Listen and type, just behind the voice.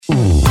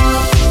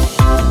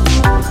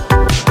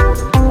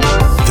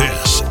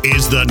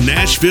the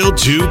Nashville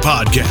 2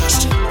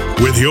 podcast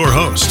with your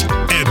host,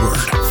 Edward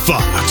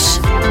Fox.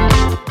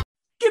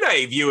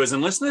 G'day, viewers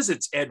and listeners.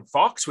 It's Ed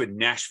Fox with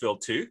Nashville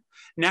 2.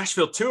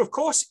 Nashville 2, of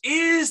course,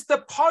 is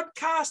the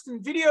podcast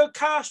and video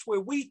cast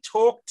where we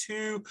talk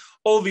to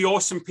all the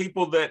awesome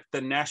people that the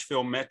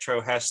Nashville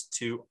Metro has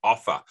to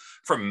offer.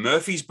 From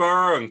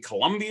Murfreesboro and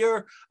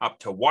Columbia up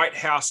to White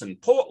House and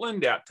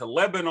Portland, out to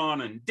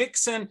Lebanon and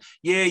Dixon.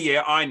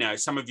 Yeah, I know.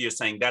 Some of you are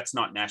saying that's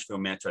not Nashville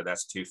Metro.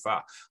 That's too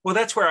far. Well,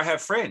 that's where I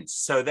have friends.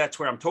 So that's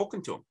where I'm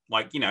talking to them.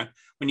 Like, you know,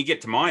 when you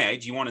get to my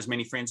age, you want as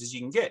many friends as you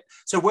can get.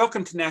 So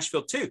welcome to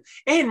Nashville 2.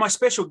 And my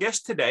special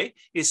guest today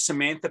is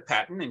Samantha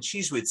Patton, and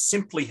she's with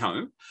Simply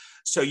Home.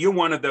 So you're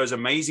one of those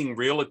amazing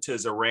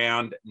realtors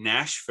around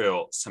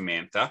Nashville,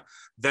 Samantha,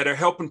 that are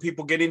helping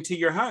people get into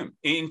their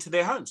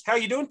homes. How are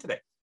you doing today?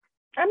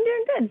 I'm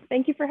doing good.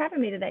 Thank you for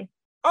having me today.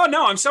 Oh,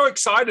 no, I'm so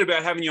excited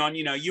about having you on.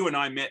 You know, you and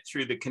I met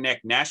through the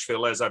Connect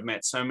Nashville, as I've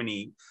met so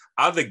many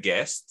other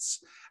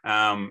guests.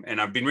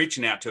 And I've been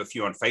reaching out to a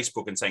few on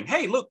Facebook and saying,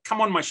 hey, look,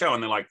 come on my show.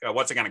 And they're like,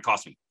 what's it going to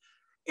cost me?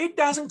 It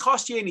doesn't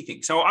cost you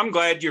anything. So I'm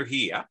glad you're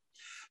here.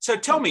 So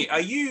tell me,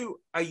 are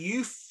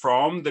you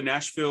from the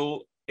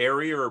Nashville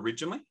area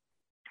originally?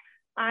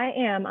 I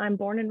am. I'm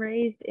born and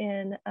raised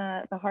in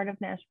the heart of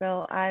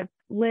Nashville. I've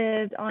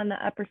lived on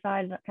the upper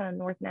side, kind of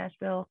North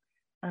Nashville,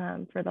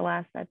 for the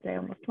last, I'd say,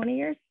 almost 20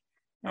 years.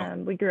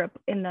 We grew up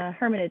in the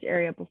Hermitage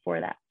area before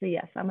that. So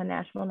yes, I'm a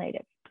Nashville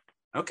native.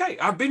 Okay.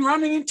 I've been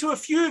running into a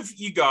few of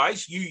you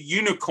guys, you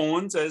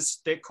unicorns, as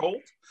they're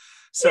called.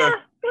 So yeah,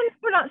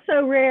 we're not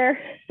so rare.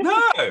 No,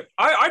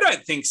 I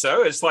don't think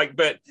so. It's like,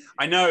 but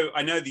I know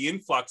the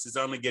influx is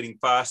only getting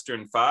faster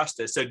and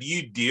faster. So do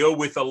you deal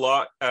with a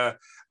lot? Are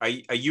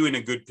you in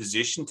a good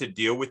position to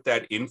deal with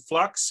that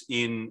influx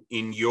in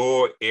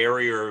your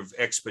area of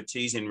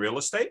expertise in real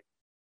estate?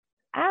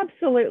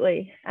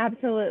 Absolutely.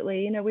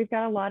 You know, we've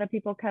got a lot of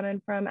people coming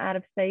from out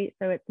of state,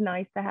 so it's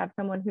nice to have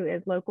someone who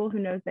is local, who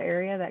knows the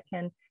area, that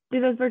can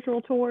do those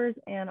virtual tours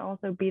and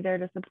also be there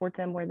to support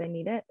them where they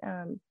need it.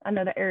 I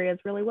know the areas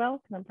really well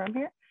because I'm from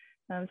here.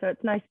 So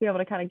it's nice to be able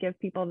to kind of give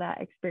people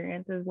that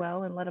experience as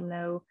well and let them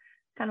know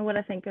kind of what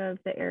I think of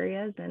the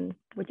areas and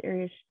which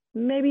areas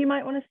maybe you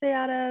might want to stay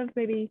out of,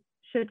 maybe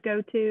should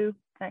go to,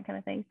 that kind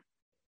of thing.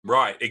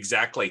 Right,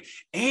 exactly.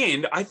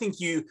 And I think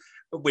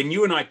when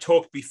you and I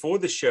talked before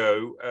the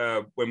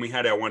show, when we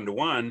had our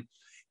one-to-one,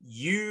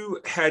 you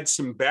had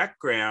some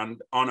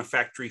background on a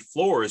factory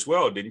floor as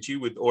well, didn't you,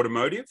 with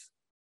automotive?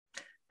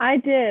 I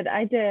did.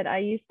 I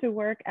used to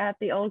work at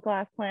the old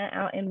glass plant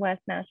out in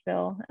West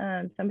Nashville.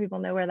 Some people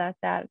know where that's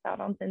at. It's out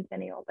on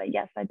Centennial, but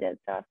yes, I did.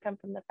 So I've come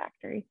from the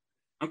factory.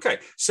 Okay.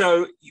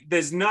 So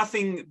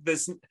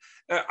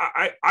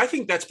I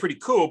think that's pretty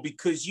cool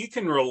because you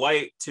can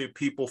relate to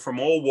people from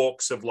all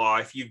walks of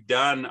life. You've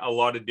done a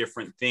lot of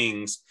different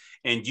things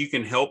and you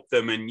can help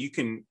them and you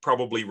can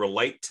probably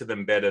relate to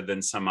them better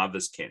than some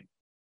others can.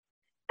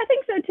 I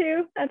think so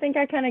too. I think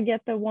I kind of get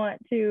the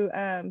want to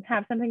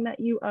have something that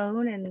you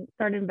own and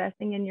start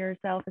investing in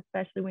yourself,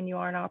 especially when you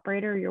are an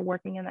operator, you're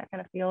working in that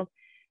kind of field.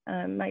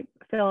 Might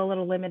feel a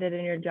little limited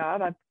in your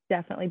job. I've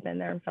definitely been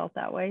there and felt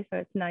that way. So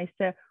it's nice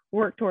to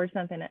work towards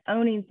something and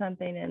owning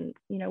something and,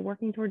 you know,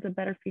 working towards a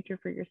better future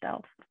for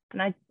yourself. And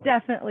I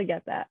definitely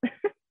get that.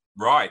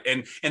 Right.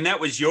 And that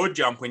was your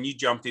jump when you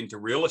jumped into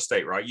real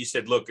estate, right? You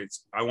said, look,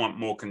 I want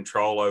more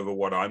control over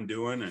what I'm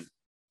doing. And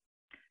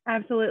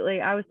absolutely.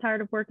 I was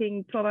tired of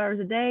working 12 hours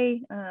a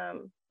day,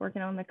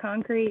 working on the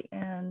concrete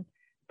and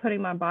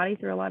putting my body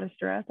through a lot of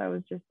stress. I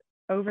was just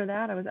over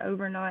that. I was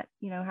over not,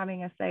 you know,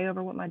 having a say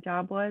over what my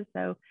job was.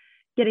 So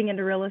getting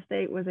into real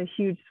estate was a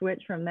huge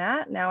switch from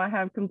that. Now I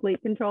have complete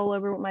control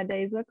over what my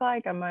days look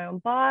like. I'm my own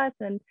boss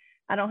and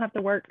I don't have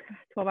to work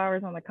 12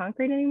 hours on the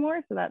concrete anymore.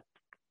 So that's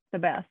the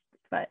best.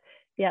 But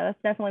yeah,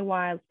 that's definitely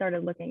why I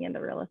started looking into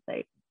real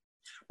estate.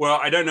 Well,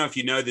 I don't know if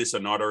you know this or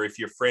not, or if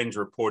your friends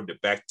reported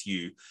it back to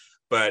you,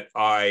 but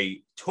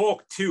I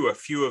talked to a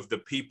few of the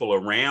people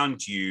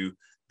around you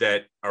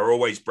that are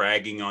always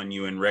bragging on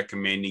you and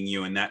recommending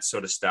you and that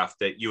sort of stuff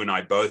that you and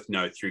I both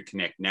know through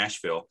Connect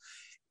Nashville.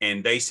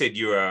 And they said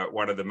you are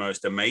one of the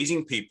most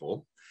amazing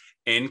people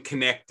and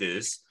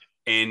connectors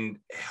and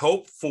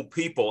helpful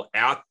people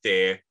out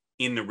there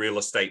in the real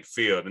estate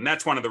field. And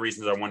that's one of the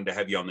reasons I wanted to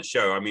have you on the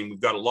show. I mean,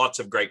 we've got lots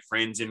of great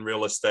friends in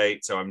real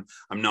estate, so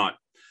I'm not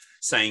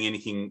saying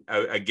anything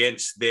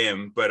against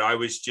them, but I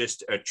was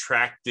just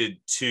attracted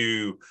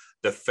to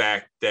the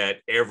fact that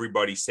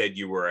everybody said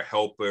you were a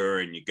helper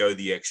and you go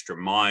the extra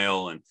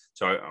mile. And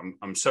so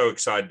I'm so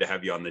excited to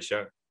have you on the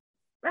show.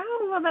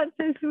 Oh, well, that's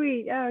so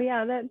sweet. Oh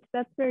yeah,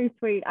 that's very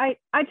sweet. I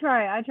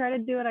try to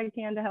do what I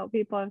can to help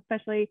people,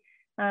 especially,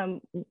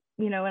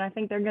 you know, and I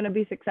think they're going to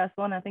be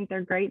successful and I think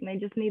they're great and they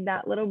just need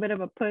that little bit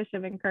of a push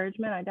of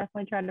encouragement. I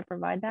definitely try to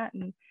provide that.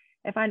 And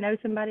if I know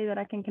somebody that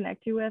I can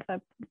connect you with,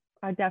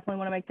 I definitely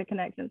want to make the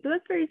connection. So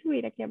that's very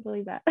sweet. I can't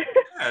believe that.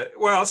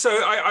 Well, so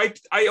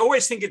I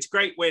always think it's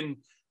great when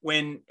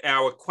when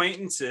our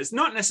acquaintances,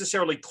 not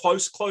necessarily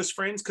close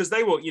friends, because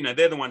they will,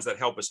 they're the ones that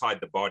help us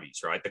hide the bodies,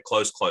 right? The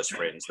close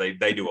friends,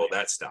 they do all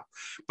that stuff.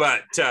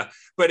 But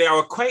our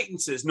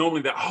acquaintances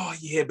normally that, oh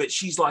yeah, but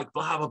she's like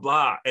blah blah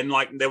blah, and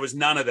like there was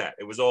none of that.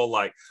 It was all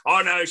like,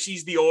 oh no,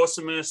 she's the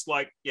awesomest.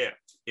 Like yeah.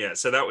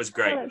 So that was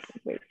great.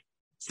 Oh,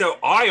 so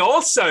I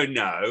also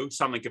know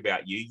something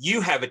about you.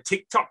 You have a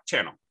TikTok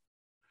channel.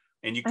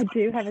 And I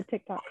do have a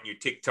TikTok. On your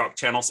TikTok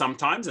channel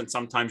sometimes, and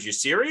sometimes you're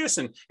serious,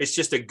 and it's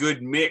just a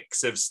good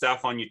mix of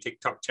stuff on your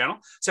TikTok channel.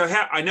 So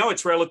I know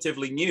it's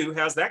relatively new.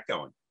 How's that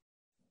going?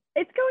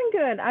 It's going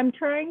good. I'm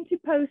trying to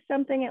post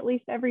something at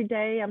least every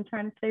day. I'm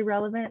trying to stay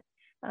relevant.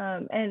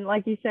 And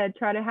like you said,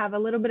 try to have a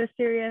little bit of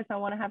serious. I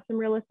want to have some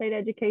real estate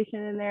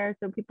education in there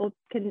so people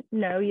can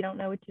know you don't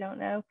know what you don't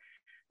know.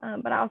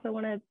 But I also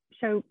want to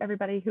show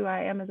everybody who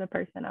I am as a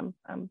person.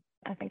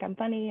 I think I'm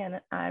funny,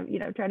 and I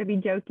try to be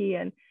jokey,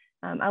 and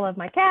I love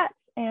my cats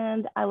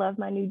and I love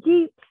my new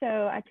Jeep. So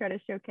I try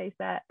to showcase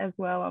that as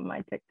well on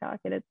my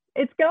TikTok. And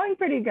it's going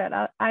pretty good.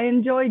 I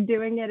enjoy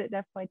doing it. It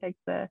definitely takes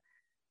the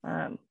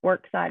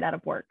work side out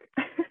of work.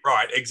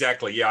 Right,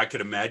 exactly. Yeah, I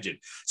could imagine.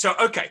 So,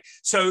 okay.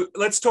 So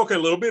let's talk a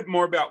little bit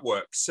more about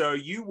work. So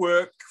you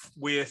work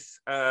with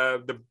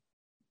the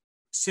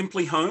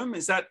Simply Home.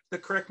 Is that the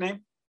correct name?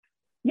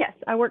 Yes,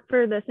 I work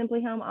for the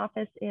Simply Home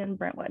office in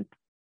Brentwood.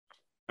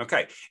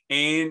 Okay.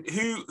 And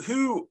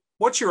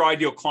what's your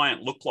ideal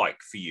client look like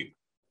for you?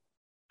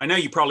 I know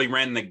you probably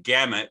ran the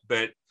gamut,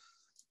 but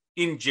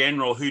in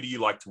general, who do you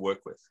like to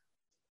work with?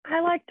 I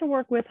like to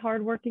work with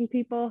hardworking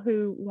people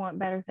who want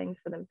better things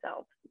for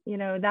themselves.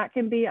 That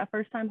can be a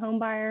first-time home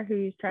buyer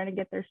who's trying to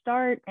get their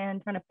start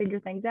and trying to figure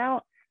things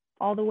out,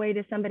 all the way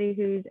to somebody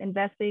who's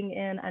investing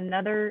in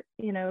another,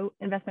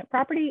 investment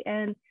property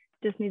and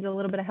just needs a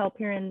little bit of help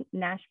here in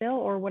Nashville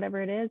or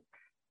whatever it is.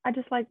 I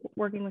just like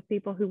working with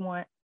people who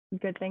want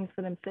good things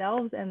for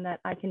themselves, and that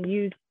I can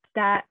use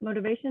that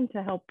motivation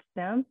to help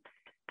them.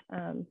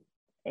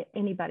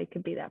 Anybody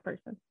could be that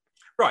person.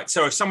 Right.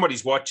 So if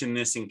somebody's watching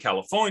this in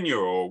California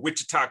or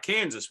Wichita,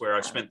 Kansas, where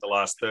I've spent the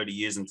last 30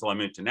 years until I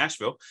moved to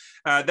Nashville,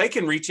 they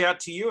can reach out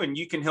to you and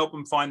you can help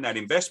them find that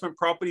investment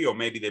property, or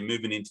maybe they're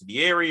moving into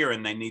the area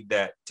and they need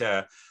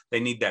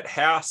that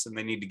house and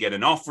they need to get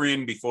an offer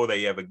in before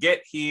they ever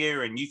get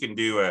here. And you can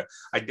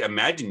I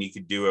imagine you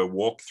could do a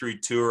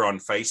walkthrough tour on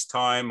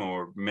FaceTime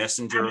or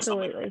Messenger.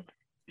 Absolutely. Or something.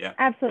 Yeah.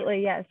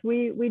 Absolutely. Yes.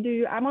 We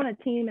do. I'm on a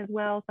team as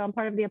well. So I'm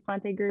part of the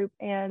Aponte group,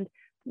 and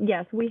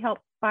yes, we help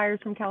buyers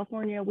from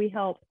California. We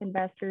help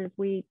investors.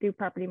 We do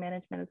property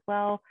management as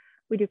well.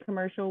 We do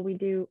commercial. We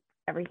do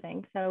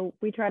everything. So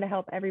we try to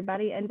help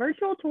everybody. And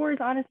virtual tours,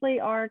 honestly,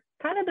 are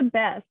kind of the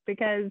best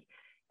because,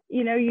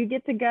 you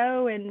get to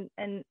go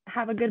and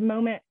have a good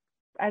moment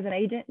as an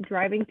agent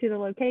driving to the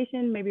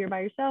location. Maybe you're by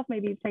yourself.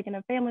 Maybe you've taken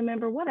a family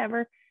member,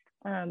 whatever.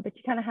 But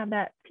you kind of have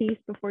that peace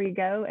before you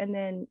go, and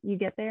then you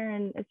get there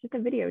and it's just a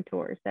video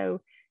tour.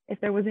 So if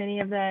there was any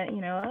of that,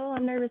 oh,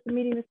 I'm nervous of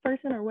meeting this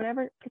person or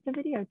whatever, it's a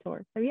video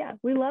tour. So yeah,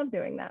 we love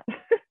doing that.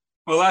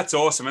 Well, that's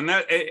awesome.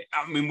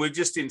 And we're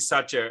just in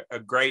such a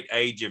great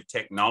age of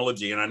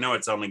technology, and I know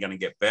it's only going to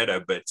get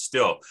better, but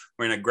still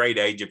we're in a great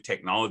age of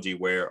technology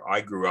where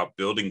I grew up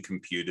building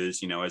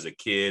computers, as a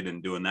kid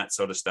and doing that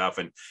sort of stuff.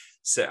 And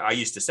so I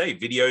used to say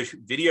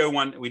video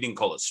one, we didn't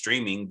call it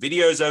streaming,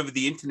 videos over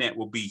the internet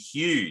will be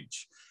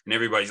huge. And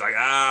everybody's like,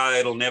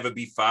 it'll never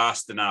be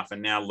fast enough.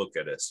 And now look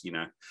at us,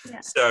 Yeah.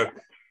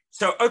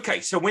 So,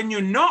 okay. So when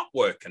you're not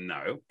working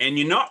though, and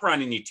you're not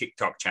running your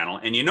TikTok channel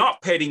and you're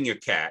not petting your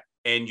cat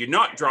and you're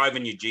not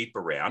driving your Jeep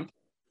around,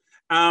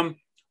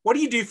 what do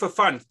you do for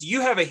fun? Do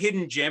you have a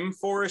hidden gem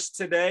for us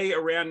today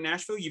around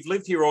Nashville? You've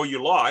lived here all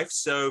your life.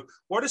 So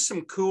what are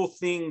some cool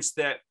things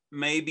that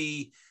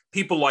maybe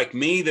people like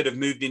me that have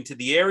moved into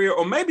the area,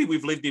 or maybe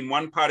we've lived in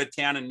one part of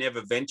town and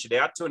never ventured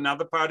out to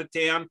another part of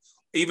town,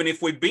 even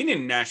if we've been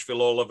in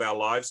Nashville all of our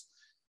lives,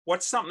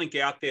 what's something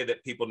out there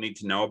that people need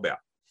to know about?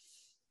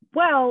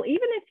 Well,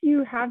 even if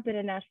you have been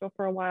in Nashville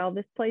for a while,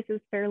 this place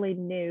is fairly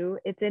new.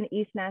 It's in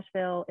East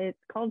Nashville. It's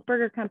called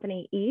Burger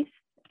Company East,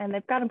 and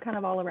they've got them kind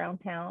of all around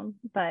town,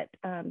 but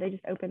they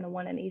just opened the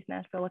one in East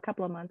Nashville a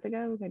couple of months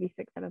ago, maybe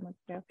 6-7 months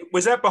ago.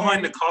 Was that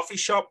behind the coffee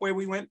shop where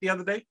we went the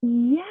other day?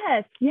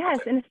 Yes.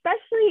 Okay. And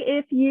especially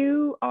if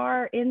you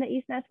are in the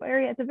East Nashville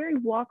area, it's a very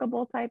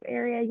walkable type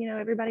area.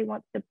 Everybody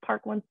wants to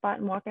park one spot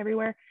and walk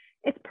everywhere.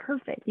 It's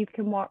perfect. You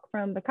can walk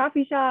from the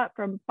coffee shop,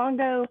 from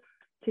Bongo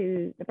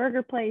to the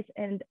burger place.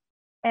 And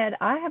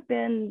I have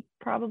been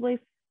probably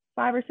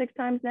 5 or 6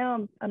 times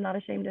now. I'm not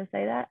ashamed to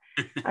say that.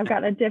 I've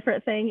gotten a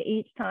different thing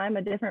each time,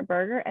 a different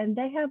burger, and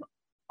they have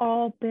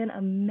all been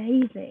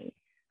amazing.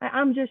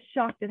 I'm just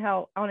shocked at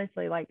how,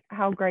 honestly, like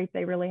how great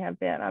they really have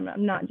been.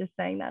 I'm not just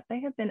saying that. They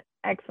have been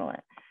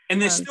excellent.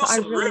 And there's still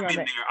some room in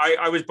there.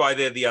 I was by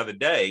there the other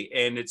day,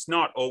 and it's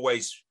not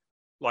always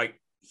like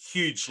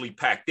hugely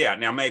packed out.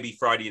 Now, maybe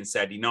Friday and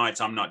Saturday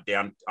nights, I'm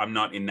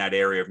not in that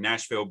area of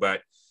Nashville,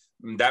 but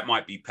that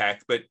might be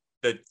packed. But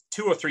the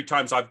 2 or 3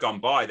 times I've gone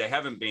by, they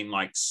haven't been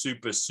like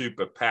super,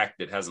 super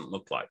packed. It hasn't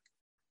looked like.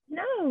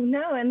 No,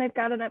 No. And they've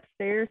got it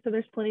upstairs, so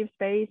there's plenty of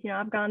space.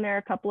 I've gone there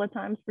a couple of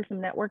times for some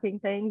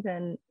networking things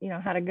and,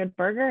 had a good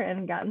burger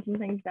and gotten some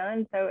things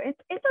done. So it's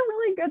a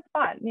really good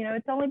spot.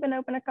 It's only been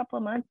open a couple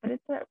of months, but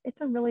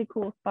it's a really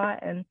cool spot.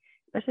 And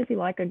especially if you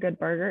like a good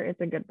burger,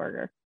 it's a good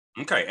burger.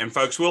 Okay, and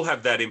folks, we'll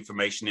have that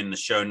information in the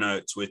show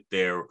notes with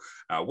their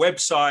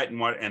website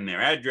and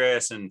their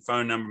address and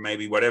phone number,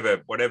 maybe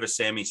whatever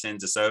Sammy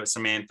sends us over.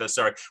 Samantha,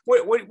 sorry,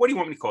 what do you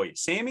want me to call you,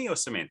 Sammy or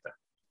Samantha?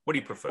 What do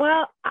you prefer?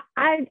 Well,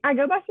 I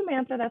go by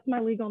Samantha. That's my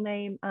legal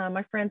name.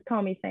 My friends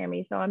call me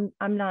Sammy, so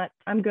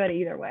I'm good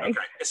either way. Okay.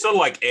 It's sort of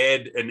like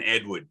Ed and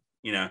Edward.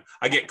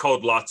 I get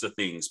called lots of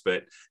things,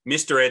 but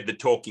Mr. Ed, the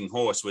talking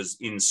horse, was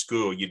in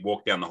school. You'd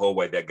walk down the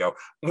hallway, they'd go,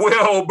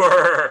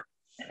 Wilbur.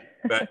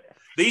 But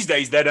these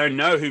days, they don't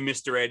know who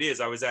Mr. Ed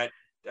is. I was at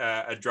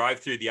a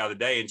drive-through the other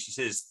day, and she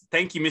says,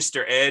 "Thank you,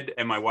 Mr. Ed."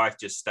 And my wife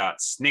just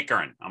starts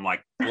snickering. I'm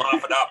like,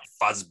 laugh it up,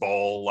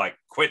 fuzzball, like,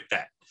 quit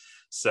that.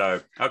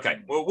 So, okay,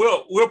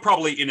 well, we'll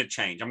probably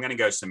interchange. I'm going to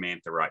go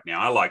Samantha right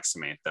now. I like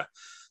Samantha.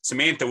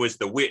 Samantha was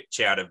the witch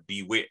out of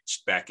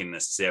Bewitched back in the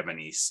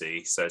 70s,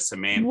 see? So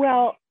Samantha.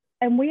 Well,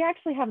 and we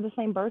actually have the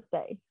same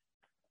birthday.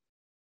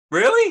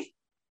 Really?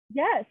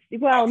 Yes.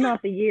 Well, okay.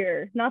 Not the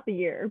year,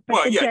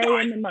 but the day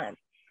and the month.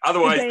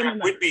 Otherwise, that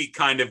would be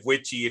kind of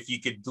witchy if you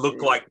could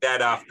look like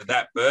that after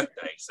that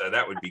birthday. So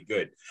that would be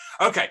good.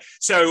 Okay,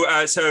 so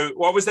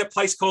what was that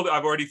place called?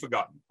 I've already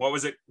forgotten. What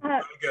was it?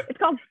 It's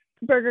called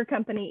Burger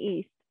Company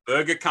East.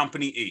 Burger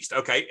Company East.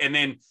 Okay, and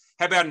then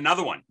how about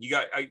another one? You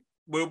got.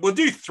 We'll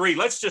do 3.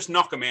 Let's just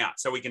knock them out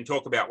so we can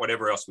talk about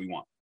whatever else we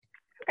want.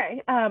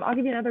 Okay, I'll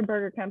give you another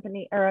burger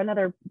company or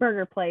another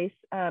burger place.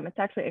 It's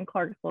actually in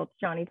Clarksville. It's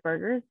Johnny's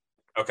Burgers.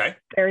 Okay.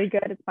 Very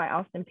good. It's by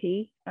Austin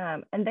P.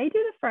 And they do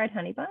the fried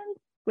honey buns,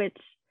 which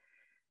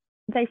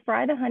they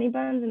fry the honey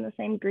buns in the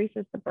same grease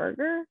as the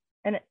burger.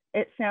 And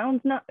it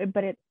sounds not,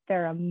 but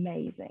they're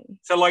amazing.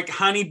 So like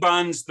honey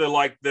buns,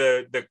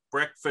 the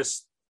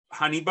breakfast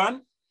honey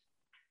bun?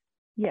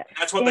 Yeah.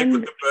 That's what they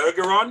put the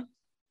burger on?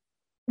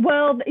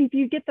 Well, if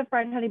you get the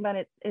fried honey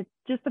bun, it's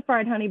just the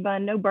fried honey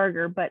bun, no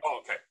burger, but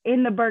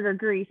in the burger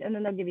grease, and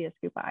then they'll give you a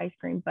scoop of ice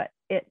cream, but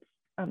it's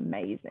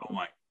amazing. Oh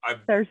my! I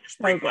just so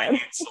bring good. my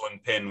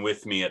insulin pen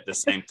with me at the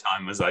same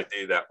time as I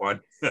do that one.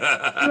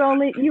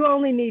 You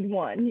only need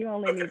one. You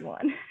only need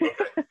one. Okay.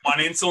 One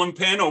insulin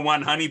pen or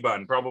one honey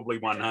bun? Probably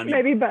one honey.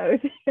 Maybe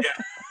both. Yeah.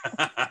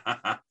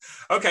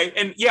 Okay,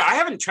 and yeah, I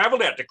haven't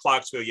traveled out to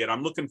Clarksville yet.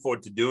 I'm looking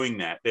forward to doing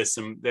that.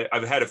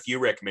 I've had a few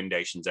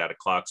recommendations out of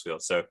Clarksville,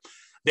 so.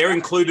 They're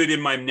included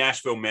in my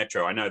Nashville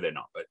Metro. I know they're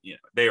not, but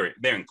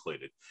they're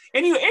included.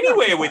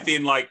 Anywhere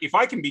within, like, if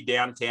I can be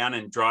downtown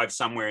and drive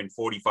somewhere in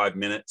 45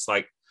 minutes,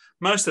 like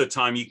most of the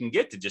time you can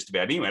get to just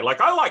about anywhere. Like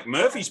I like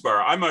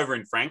Murfreesboro. I'm over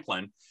in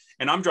Franklin,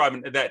 and I'm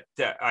driving that.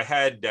 I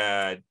had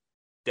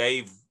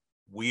Dave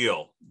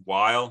Weil.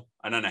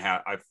 I don't know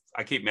how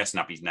I keep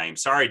messing up his name.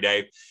 Sorry,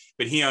 Dave,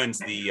 but he owns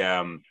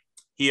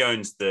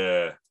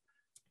the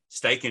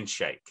Steak and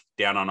Shake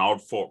down on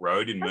Old Fort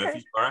Road in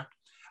Murfreesboro.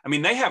 I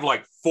mean, they have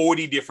like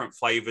 40 different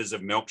flavors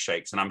of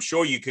milkshakes, and I'm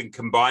sure you can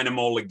combine them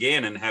all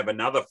again and have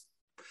another.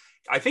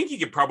 I think you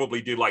could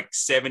probably do like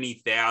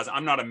 70,000.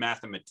 I'm not a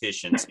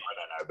mathematician, so I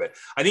don't know, but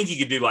I think you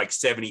could do like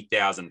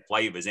 70,000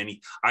 flavors.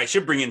 I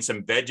should bring in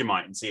some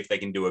Vegemite and see if they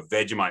can do a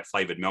Vegemite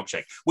flavored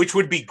milkshake, which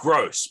would be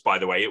gross, by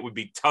the way. It would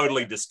be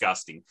totally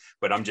disgusting,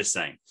 but I'm just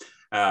saying.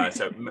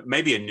 So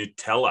maybe a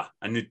Nutella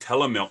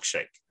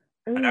milkshake.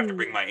 I'd have to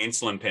bring my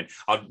insulin pen.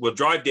 We'll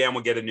drive down,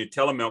 we'll get a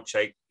Nutella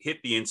milkshake,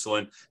 hit the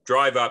insulin,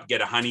 drive up,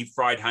 get a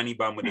fried honey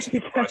bun with a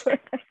scoop of ice cream,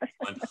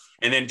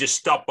 and then just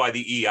stop by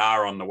the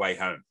ER on the way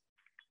home.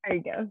 There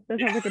you go. That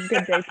sounds like a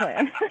good day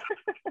plan.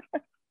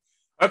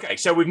 Okay,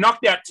 so we've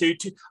knocked out two.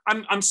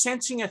 I'm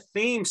sensing a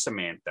theme,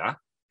 Samantha.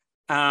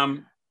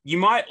 You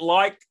might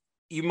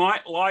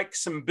like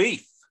some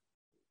beef.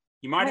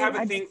 You might have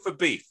a thing for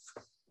beef.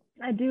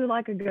 I do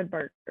like a good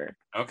burger.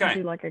 Okay. I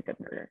do like a good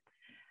burger.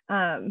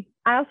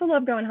 I also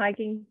love going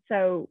hiking.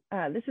 So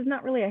this is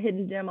not really a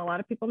hidden gem. A lot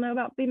of people know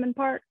about Beeman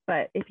Park,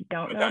 but if you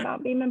don't know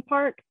about Beeman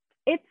Park,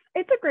 it's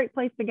a great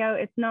place to go.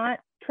 It's not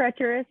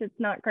treacherous. It's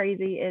not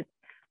crazy. It's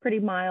pretty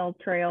mild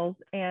trails,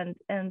 and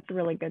it's a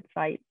really good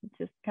site. It's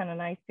just kind of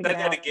nice to get out.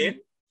 Say that again?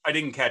 I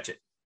didn't catch it.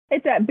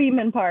 It's at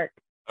Beeman Park.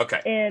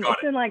 Okay. And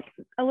it's in like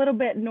a little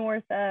bit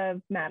north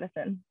of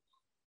Madison.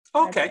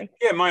 Okay.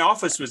 Yeah, my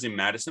office was in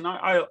Madison.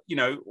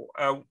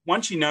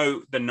 Once you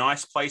know the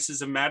nice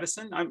places of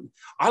Madison,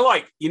 I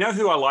like,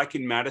 who I like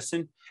in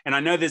Madison? And I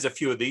know there's a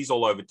few of these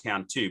all over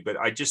town too, but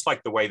I just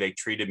like the way they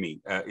treated me.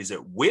 Is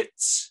it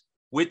Witt's?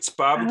 Witt's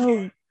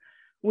Barbecue? Oh,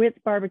 Witt's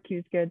Barbecue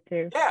is good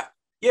too. Yeah.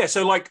 Yeah.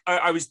 So like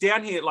I was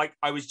down here, like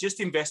I was just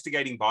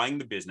investigating buying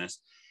the business,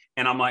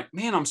 and I'm like,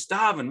 man, I'm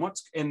starving.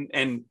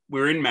 And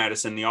we're in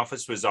Madison. The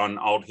office was on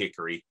Old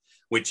Hickory,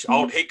 which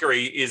Old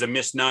Hickory is a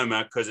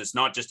misnomer because it's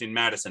not just in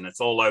Madison.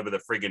 It's all over the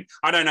friggin',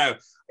 I don't know.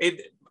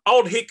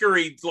 Old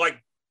Hickory,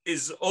 like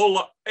is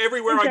all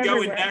everywhere It's I go in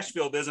everywhere.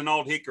 Nashville. There's an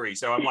Old Hickory,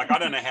 so I'm like, I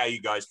don't know how you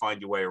guys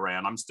find your way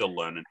around. I'm still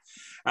learning.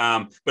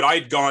 But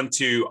I'd gone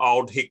to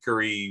Old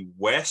Hickory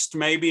West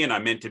maybe, and I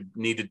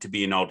needed to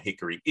be in Old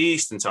Hickory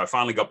East, and so I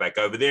finally got back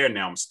over there. And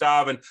now I'm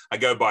starving. I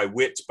go by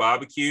Witt's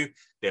Barbecue.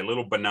 Their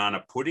little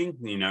banana pudding.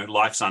 You know,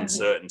 life's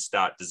uncertain.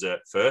 Start dessert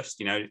first.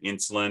 You know,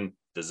 insulin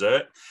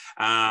dessert.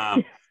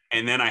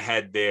 And then I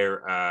had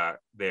their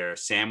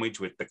sandwich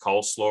with the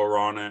coleslaw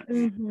on it.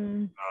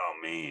 Mm-hmm. Oh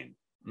man.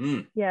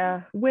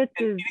 Yeah, Witt's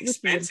is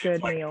a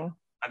good like, meal.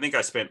 I think I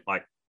spent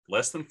like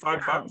less than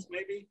 $5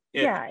 maybe.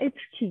 Yeah, it's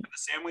cheap. The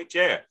sandwich,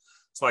 yeah.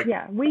 It's like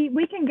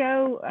we can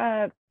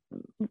go.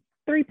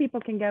 3 people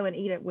can go and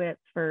eat at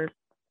Witt's for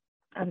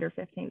under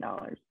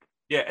 $15.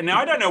 Yeah, and now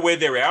I don't know where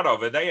they're out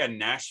of. Are they a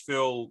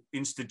Nashville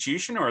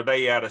institution, or are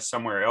they out of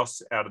somewhere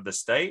else, out of the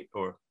state?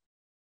 Or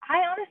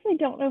I honestly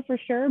don't know for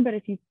sure, but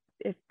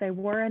if they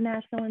were a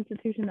national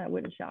institution, that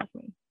wouldn't shock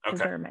me. Okay,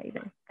 they're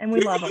amazing, and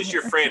we love them. Google's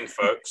your friend,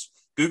 folks.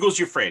 Google's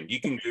your friend. You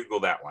can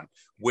Google that one.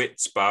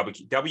 Witt's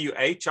Barbecue.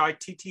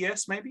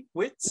 WHITTS, maybe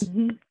Witt's.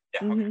 Mm-hmm.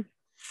 Yeah. Okay.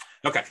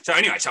 Mm-hmm. Okay. So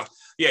anyway,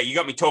 you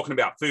got me talking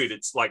about food.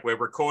 It's like we're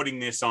recording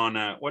this on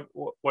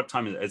what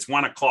time is it? It's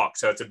 1:00.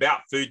 So it's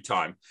about food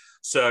time.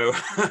 So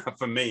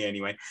for me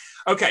anyway.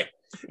 Okay.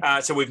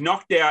 So we've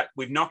knocked out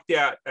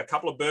a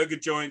couple of burger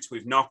joints.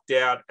 We've knocked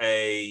out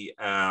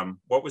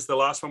what was the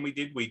last one we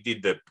did? We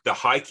did the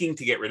hiking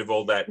to get rid of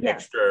all that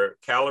extra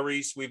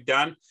calories we've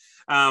done.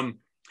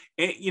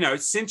 And, you know,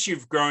 since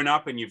you've grown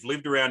up and you've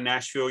lived around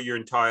Nashville your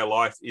entire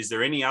life, is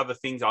there any other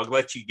things? I'll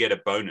let you get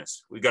a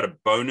bonus. We've got a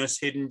bonus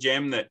hidden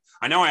gem that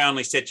I know I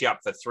only set you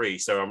up for 3.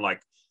 So I'm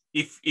like,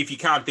 if you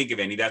can't think of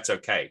any, that's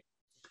okay.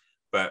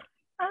 But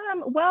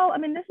well, I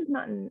mean, this is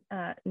not in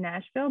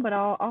Nashville, but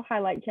I'll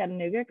highlight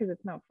Chattanooga because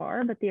it's not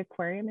far. But the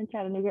aquarium in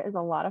Chattanooga is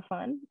a lot of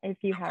fun. If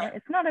you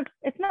haven't,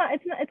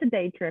 it's a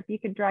day trip. You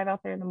could drive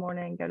out there in the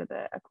morning and go to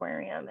the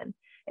aquarium, and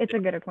it's a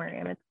good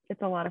aquarium.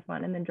 It's a lot of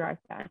fun, and then drive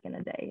back in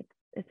a day.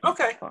 It's not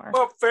okay. Far.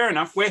 Well, fair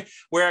enough.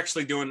 We're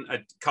actually doing a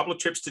couple of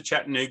trips to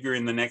Chattanooga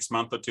in the next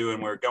month or 2,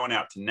 and we're going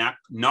out to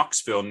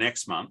Knoxville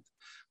next month,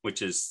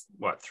 which is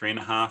what,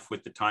 3.5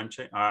 with the time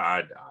change.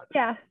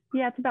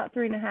 Yeah, it's about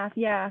 3.5.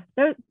 Yeah,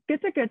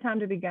 it's a good time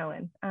to be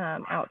going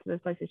out to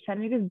those places.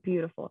 Chattanooga is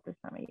beautiful at this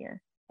time of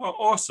year. Oh,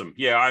 awesome.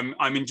 Yeah,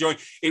 I'm enjoying.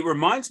 It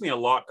reminds me a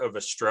lot of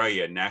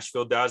Australia.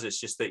 Nashville does. It's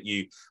just that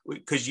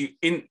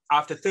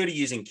after 30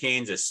 years in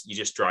Kansas, you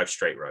just drive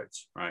straight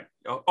roads, right?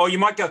 Oh, you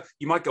might go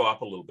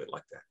up a little bit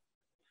like that,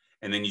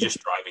 and then you're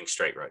just driving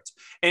straight roads.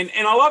 And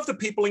I love the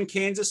people in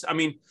Kansas. I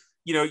mean,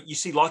 you know, you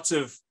see lots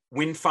of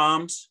wind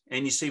farms,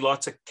 and you see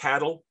lots of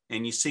cattle,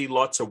 and you see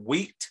lots of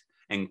wheat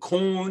and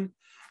corn.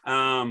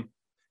 And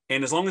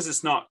as long as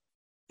it's not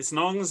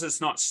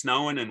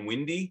snowing and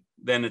windy,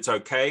 then it's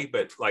okay.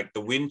 But like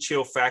the wind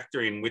chill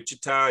factor in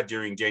Wichita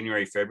during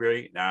January,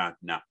 February, nah.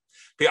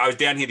 I was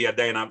down here the other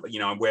day, and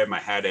I wear my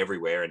hat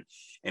everywhere,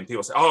 and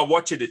people say, "Oh,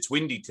 watch it, it's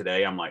windy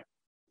today." I'm like,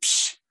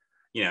 psh,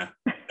 you know,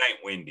 it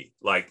ain't windy.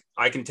 Like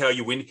I can tell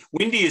you,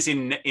 windy is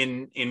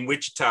in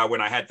Wichita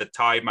when I had to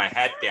tie my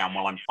hat down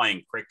while I'm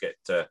playing cricket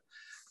to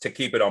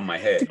keep it on my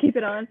head. To keep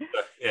it on.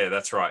 Yeah,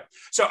 that's right.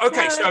 So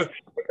okay, so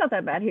it's not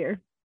that bad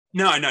here.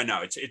 No,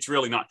 it's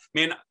really not.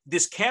 Man,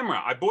 this camera,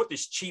 I bought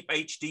this cheap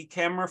HD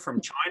camera from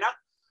China.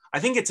 I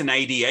think it's an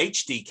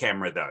ADHD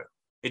camera though.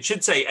 It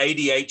should say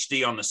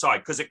ADHD on the side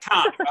because it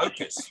can't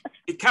focus.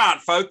 It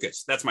can't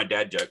focus. That's my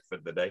dad joke for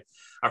the day.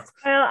 Well,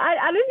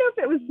 I didn't know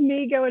if it was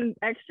me going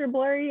extra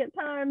blurry at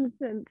times,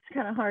 and it's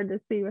kind of hard to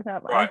see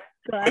without my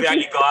glasses. Without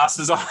your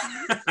glasses on.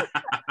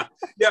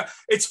 Yeah,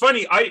 it's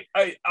funny.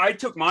 I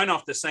took mine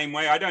off the same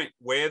way. I don't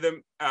wear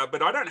them,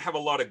 but I don't have a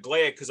lot of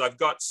glare because I've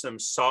got some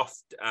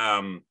soft,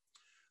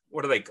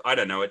 what are they? I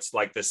don't know. It's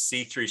like the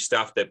see-through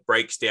stuff that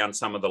breaks down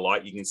some of the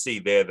light. You can see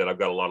there that I've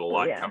got a lot of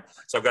light. Yeah.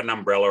 So I've got an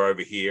umbrella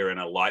over here and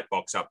a light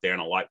box up there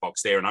and a light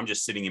box there. And I'm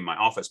just sitting in my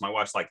office. My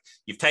wife's like,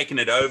 "You've taken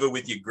it over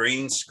with your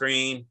green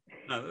screen."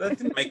 No, that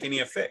didn't make any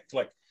effect.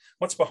 Like,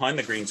 what's behind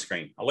the green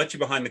screen? I'll let you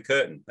behind the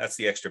curtain. That's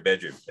the extra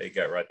bedroom. There you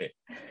go, right there.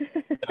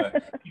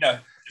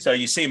 So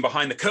you see him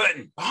behind the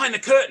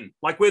curtain,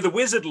 like where the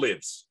wizard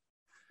lives.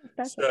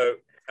 So,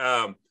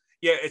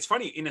 yeah, it's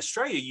funny. In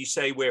Australia, you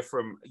say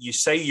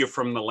you're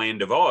from the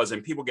land of Oz,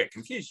 and people get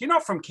confused. You're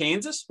not from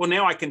Kansas. Well,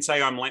 now I can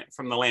say I'm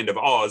from the land of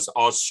Oz,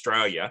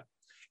 Australia,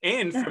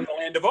 and from the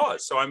land of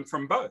Oz. So I'm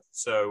from both.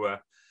 So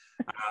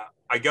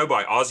I go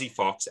by Aussie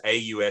Fox,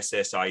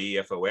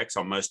 AUSSIEFOX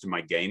on most of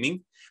my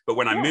gaming. But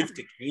when I moved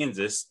to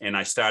Kansas and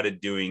I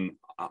started doing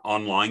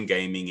online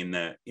gaming in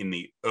the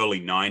early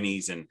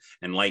 90s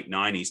and late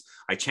 90s,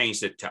 I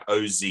changed it to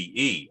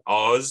OZE,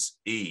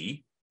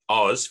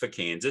 Oz for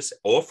Kansas,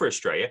 or for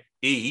Australia,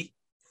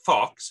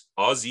 Fox,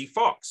 Aussie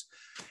Fox.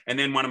 And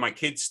then one of my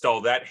kids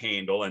stole that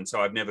handle, and so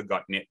I've never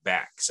gotten it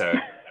back. So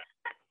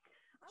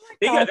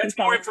there you go. That's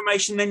more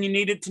information than you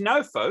needed to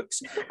know,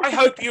 folks. I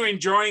hope you're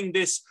enjoying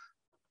this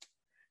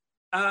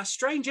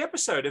strange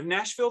episode of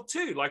Nashville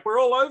 2. Like, we're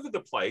all over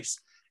the place.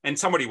 And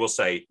somebody will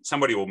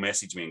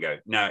message me and go,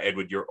 "No,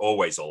 Edward, you're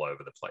always all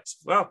over the place."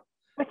 Well,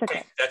 that's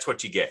okay. That's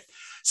what you get.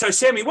 So,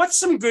 Sammy, what's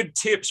some good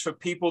tips for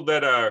people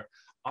that are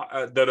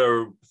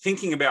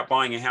thinking about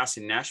buying a house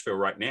in Nashville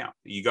right now?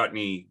 You got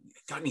any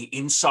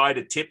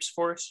insider tips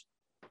for us?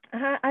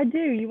 I do.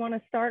 You want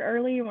to start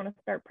early. You want to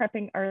start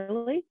prepping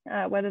early,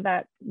 whether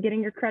that's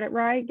getting your credit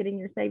right, getting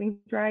your savings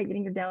right,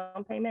 getting your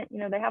down payment.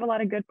 They have a lot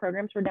of good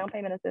programs for down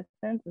payment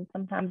assistance, and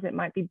sometimes it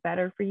might be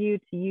better for you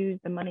to use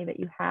the money that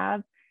you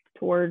have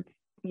towards,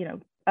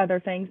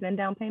 other things than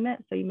down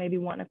payment. So you maybe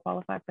want to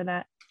qualify for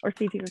that or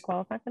see if you can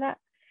qualify for that.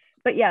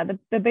 But yeah,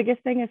 the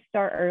biggest thing is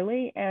start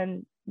early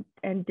and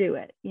do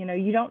it.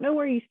 You don't know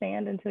where you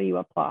stand until you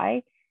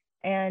apply.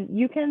 And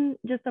you can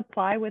just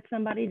apply with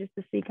somebody just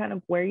to see kind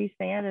of where you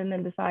stand and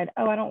then decide,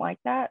 oh, I don't like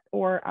that,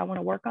 or I want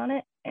to work on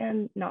it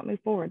and not move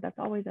forward. That's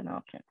always an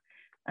option.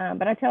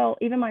 But I tell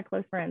even my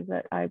close friends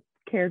that I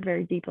cared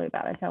very deeply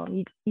about, I tell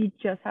them, you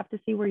just have to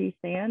see where you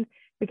stand,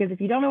 because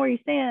if you don't know where you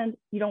stand,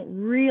 you don't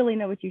really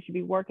know what you should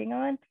be working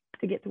on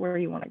to get to where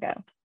you want to go.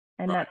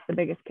 And that's the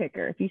biggest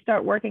kicker. If you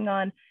start working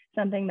on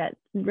something that's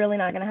really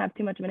not going to have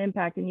too much of an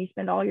impact, and you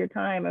spend all your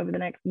time over the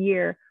next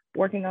year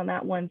working on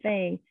that one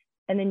thing,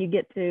 and then you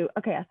get to,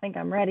 okay, I think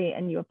I'm ready,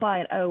 and you apply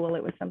it. Oh, well,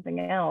 it was something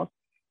else.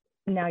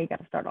 Now you got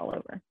to start all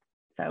over.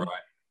 So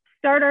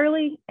start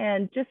early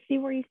and just see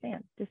where you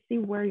stand. Just see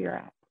where you're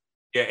at.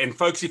 Yeah. And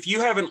folks, if you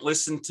haven't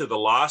listened to the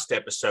last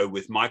episode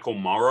with Michael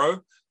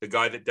Morrow, the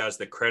guy that does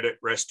the credit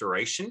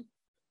restoration,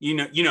 you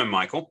know,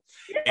 Michael,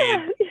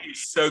 and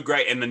he's so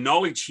great. And the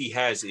knowledge he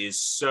has is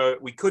so,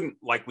 we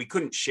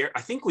couldn't share.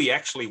 I think we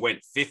actually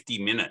went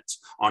 50 minutes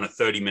on a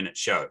 30-minute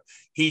show.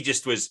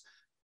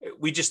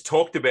 We just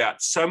talked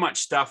about so much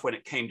stuff when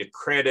it came to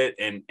credit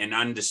and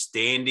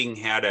understanding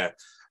how to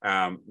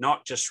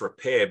not just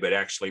repair, but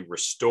actually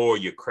restore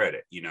your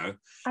credit,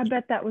 I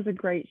bet that was a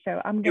great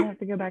show. I'm going to have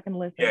to go back and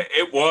listen. Yeah,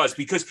 it was,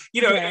 because,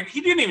 he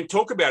didn't even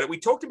talk about it. We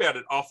talked about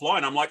it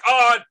offline. I'm like,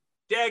 oh,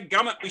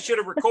 dadgummit, we should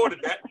have recorded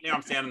that. Now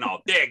I'm sounding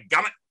old,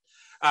 dadgummit.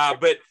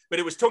 But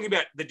it was talking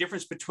about the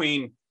difference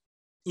between,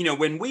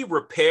 when we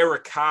repair a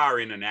car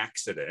in an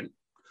accident,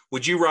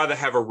 would you rather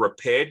have a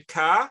repaired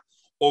car,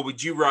 or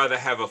would you rather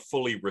have a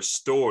fully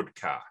restored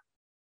car?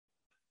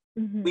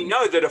 Mm-hmm. We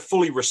know that a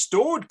fully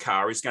restored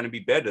car is going to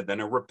be better than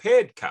a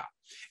repaired car.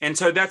 And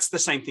so that's the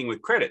same thing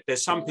with credit.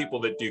 There's some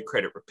people that do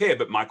credit repair,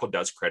 but Michael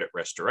does credit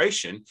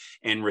restoration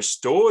and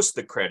restores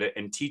the credit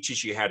and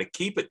teaches you how to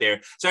keep it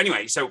there. So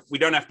anyway, so we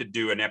don't have to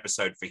do an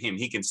episode for him.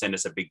 He can send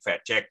us a big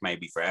fat check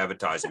maybe for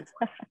advertising.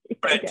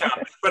 But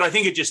I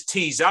think it just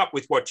tees up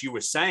with what you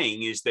were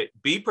saying, is that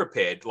be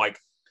prepared. Like,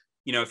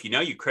 if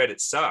your credit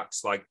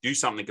sucks, like, do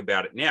something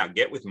about it now.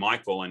 Get with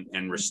Michael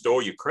and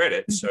restore your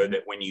credit, so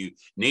that when you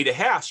need a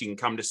house, you can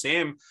come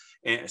to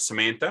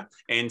Samantha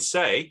and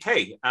say,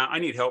 hey, I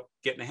need help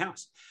getting a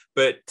house.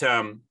 But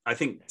I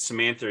think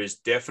Samantha is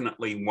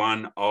definitely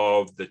one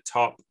of the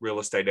top real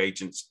estate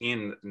agents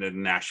in the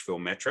Nashville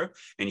Metro,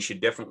 and you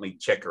should definitely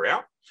check her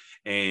out.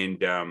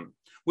 And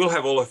we'll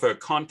have all of her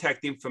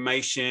contact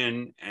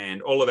information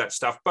and all of that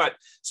stuff. But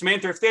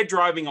Samantha, if they're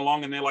driving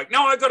along and they're like,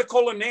 no, I got to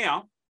call her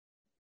now,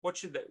 what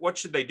should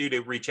they do to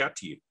reach out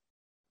to you?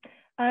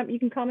 You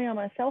can call me on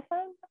my cell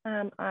phone.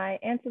 I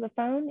answer the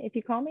phone if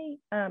you call me.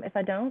 If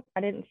I didn't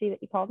see that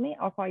you called me,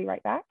 I'll call you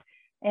right back.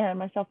 And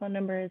my cell phone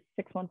number is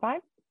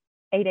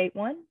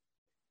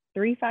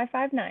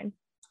 615-881-3559.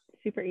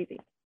 Super easy.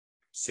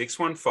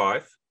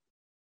 615.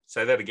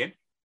 Say that again.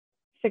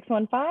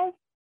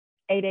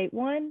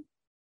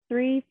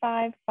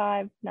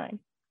 615-881-3559.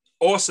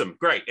 Awesome.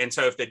 Great. And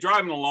so if they're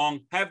driving along,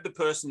 have the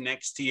person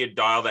next to you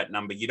dial that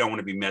number. You don't want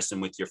to be messing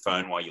with your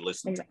phone while you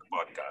listen to the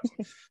podcast.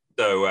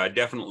 So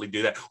definitely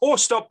do that. Or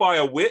stop by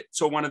a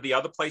Wits or one of the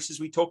other places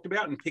we talked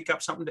about and pick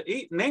up something to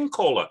eat, and then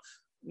call her.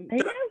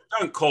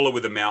 Don't call her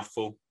with a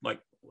mouthful. Like,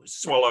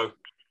 swallow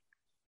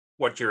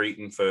what you're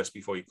eating first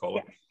before you call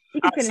her.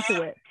 You can finish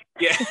it.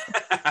 Yeah.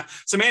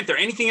 Samantha,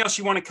 anything else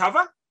you want to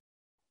cover?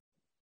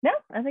 No,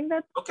 I think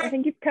I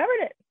think you've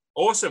covered it.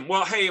 Awesome.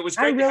 Well, hey, it was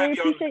great to have you on. I really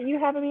appreciate you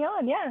having me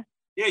on. Yeah.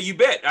 Yeah, you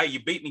bet.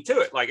 You beat me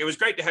to it. Like, it was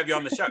great to have you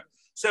on the show.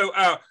 So,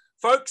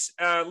 folks,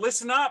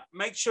 listen up.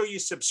 Make sure you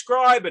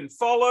subscribe and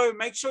follow.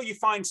 Make sure you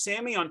find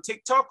Sammy on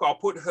TikTok. I'll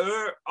put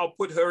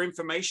her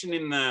information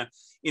in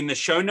the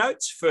show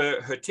notes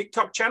for her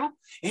TikTok channel.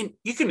 And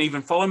you can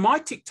even follow my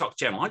TikTok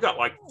channel. I got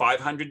like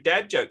 500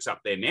 dad jokes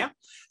up there now.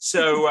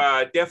 So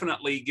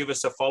definitely give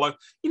us a follow.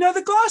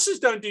 The glasses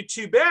don't do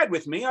too bad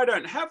with me. I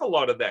don't have a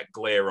lot of that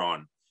glare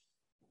on.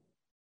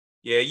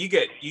 Yeah, you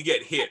get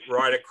hit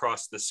right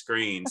across the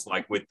screens,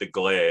 like with the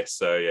glare.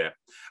 So yeah.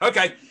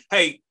 Okay.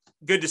 Hey,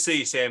 good to see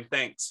you, Sam.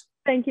 Thanks.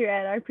 Thank you,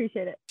 Ed. I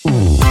appreciate it.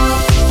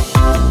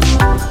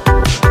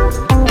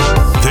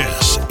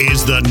 This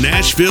is the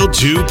Nashville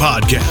 2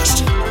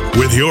 Podcast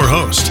with your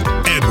host,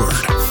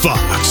 Edward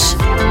Fox.